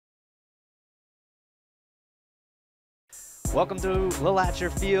Welcome to Lowell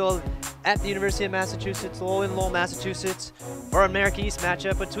Field at the University of Massachusetts, Lowell, Massachusetts, for an America East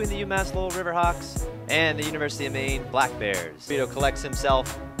matchup between the UMass Lowell Riverhawks and the University of Maine Black Bears. Dorito collects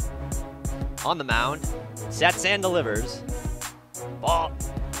himself on the mound, sets and delivers. Ball,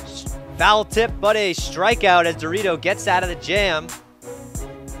 foul tip, but a strikeout as Dorito gets out of the jam.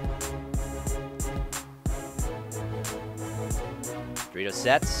 Dorito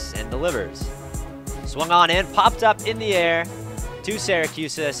sets and delivers. Swung on and popped up in the air to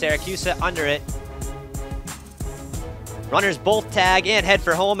Syracuse. Syracuse under it. Runners both tag and head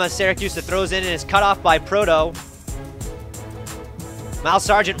for home as Syracuse throws in and is cut off by Proto. Miles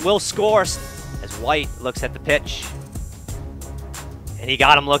Sargent will score as White looks at the pitch. And he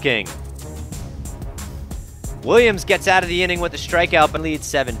got him looking. Williams gets out of the inning with a strikeout but leads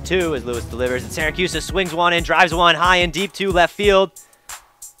 7-2 as Lewis delivers. And Syracuse swings one and drives one high and deep to left field.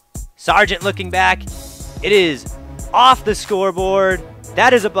 Sargent looking back. It is off the scoreboard.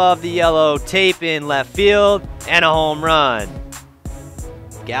 That is above the yellow tape in left field and a home run.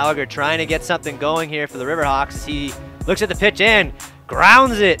 Gallagher trying to get something going here for the Riverhawks as he looks at the pitch and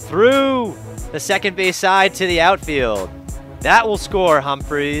grounds it through the second base side to the outfield. That will score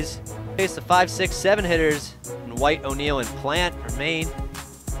Humphreys. Face the 5, 6, 7 hitters in White, O'Neill, and Plant for Maine.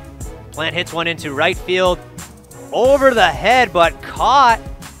 Plant hits one into right field. Over the head, but caught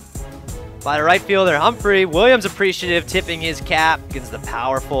by the right fielder, Humphrey. Williams appreciative, tipping his cap against the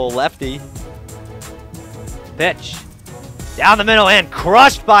powerful lefty. Pitch. Down the middle and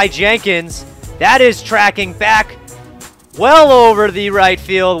crushed by Jenkins. That is tracking back well over the right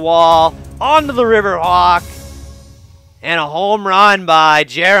field wall onto the Riverhawk. And a home run by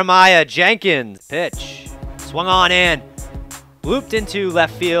Jeremiah Jenkins. Pitch. Swung on and blooped into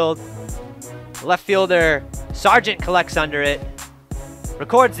left field. The left fielder, Sargent, collects under it.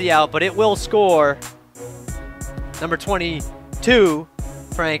 Records the out, but it will score. Number 22,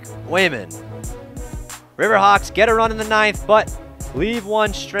 Frank Wayman. Riverhawks get a run in the 9th, but leave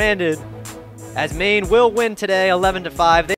one stranded as Maine will win today 11-5.